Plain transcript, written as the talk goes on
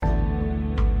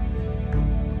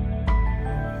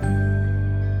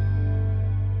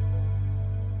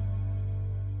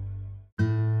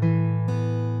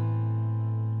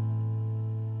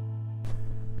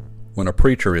When a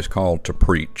preacher is called to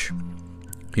preach,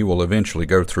 he will eventually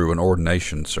go through an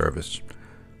ordination service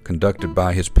conducted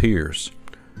by his peers,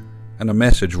 and a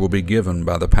message will be given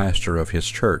by the pastor of his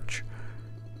church,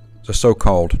 the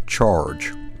so-called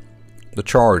charge, the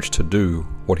charge to do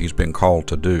what he's been called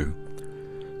to do.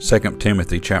 2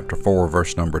 Timothy chapter 4,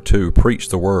 verse number 2, preach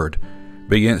the word,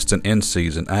 be instant in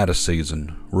season, out of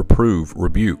season, reprove,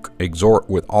 rebuke, exhort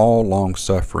with all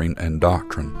long-suffering and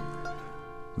doctrine.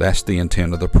 That's the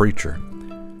intent of the preacher,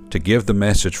 to give the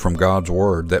message from God's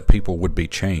word that people would be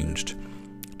changed.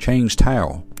 Changed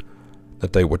how?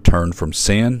 That they would turn from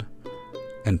sin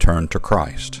and turn to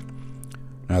Christ.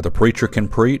 Now the preacher can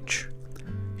preach,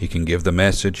 he can give the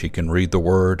message, he can read the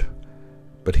word,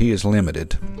 but he is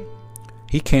limited.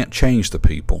 He can't change the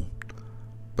people,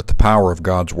 but the power of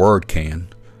God's word can,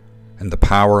 and the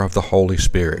power of the Holy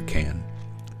Spirit can.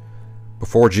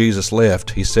 Before Jesus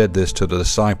left, he said this to the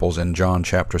disciples in John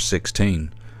chapter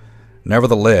 16.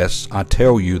 Nevertheless, I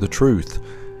tell you the truth.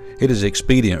 It is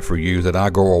expedient for you that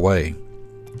I go away.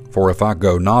 For if I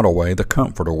go not away, the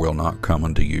Comforter will not come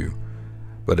unto you.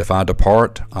 But if I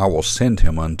depart, I will send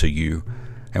him unto you.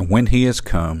 And when he is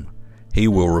come, he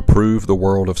will reprove the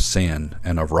world of sin,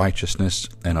 and of righteousness,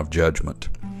 and of judgment.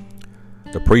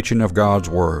 The preaching of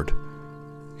God's word,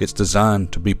 it's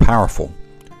designed to be powerful.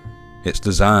 It's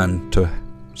designed to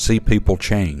see people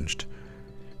changed.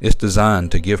 It's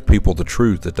designed to give people the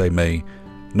truth that they may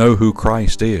know who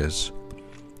Christ is,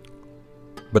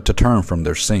 but to turn from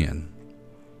their sin.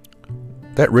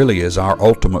 That really is our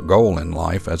ultimate goal in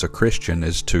life as a Christian,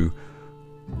 is to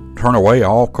turn away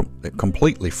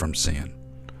completely from sin,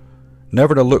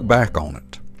 never to look back on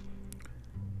it.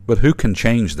 But who can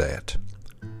change that?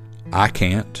 I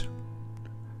can't.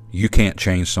 You can't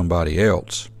change somebody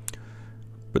else.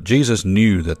 But Jesus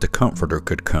knew that the Comforter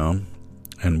could come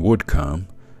and would come,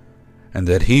 and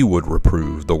that he would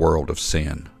reprove the world of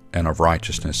sin and of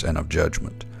righteousness and of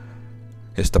judgment.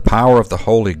 It's the power of the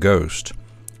Holy Ghost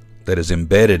that is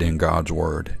embedded in God's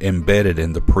word, embedded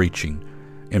in the preaching,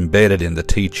 embedded in the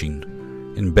teaching,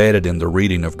 embedded in the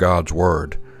reading of God's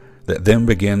word, that then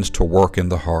begins to work in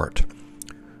the heart.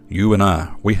 You and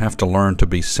I, we have to learn to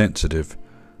be sensitive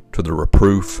to the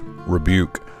reproof,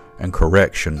 rebuke, and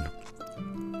correction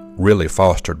really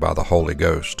fostered by the Holy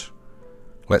Ghost.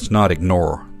 Let's not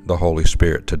ignore the Holy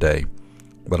Spirit today,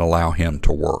 but allow him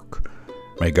to work.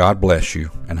 May God bless you,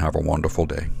 and have a wonderful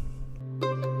day.